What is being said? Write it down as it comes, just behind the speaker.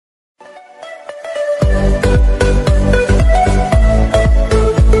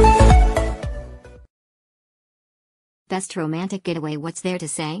Best romantic getaway, what's there to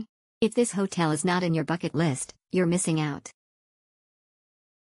say? If this hotel is not in your bucket list, you're missing out.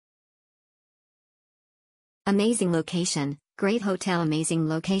 Amazing location, great hotel. Amazing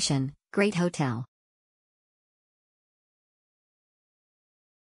location, great hotel.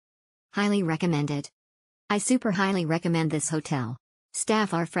 Highly recommended. I super highly recommend this hotel.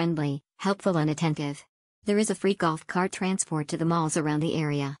 Staff are friendly, helpful and attentive. There is a free golf cart transport to the malls around the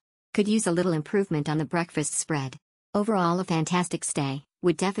area. Could use a little improvement on the breakfast spread. Overall a fantastic stay,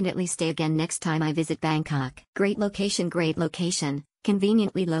 would definitely stay again next time I visit Bangkok. Great location,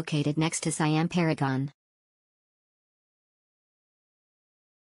 conveniently located next to Siam Paragon.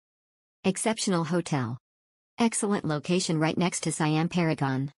 Exceptional hotel. Excellent location right next to Siam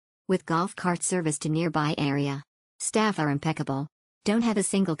Paragon. With golf cart service to nearby area. Staff are impeccable. Don't have a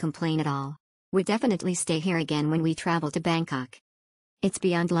single complaint at all. Would definitely stay here again when we travel to Bangkok. It's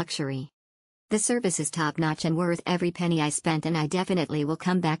beyond luxury. The service is top-notch and worth every penny I spent, and I definitely will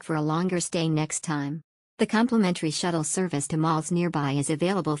come back for a longer stay next time. The complimentary shuttle service to malls nearby is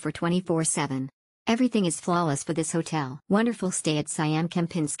available for 24/7. Everything is flawless for this hotel. Wonderful stay at Siam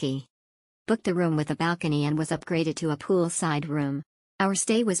Kempinski. Booked a room with a balcony and was upgraded to a poolside room. Our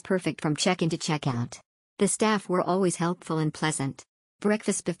stay was perfect from check-in to check-out. The staff were always helpful and pleasant.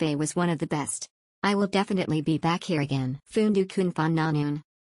 Breakfast buffet was one of the best. I will definitely be back here again. Phundu Kun Phan Nanun.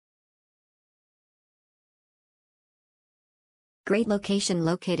 Great location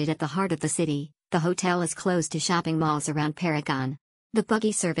located at the heart of the city. The hotel is close to shopping malls around Paragon. The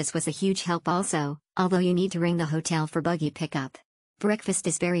buggy service was a huge help also, although you need to ring the hotel for buggy pickup. Breakfast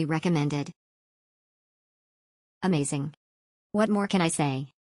is very recommended. Amazing. What more can I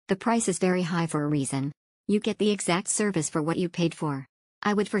say? The price is very high for a reason. You get the exact service for what you paid for.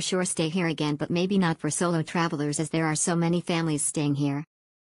 I would for sure stay here again, but maybe not for solo travelers as there are so many families staying here.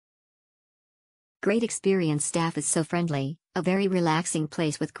 Great experience. Staff is so friendly, a very relaxing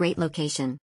place with great location.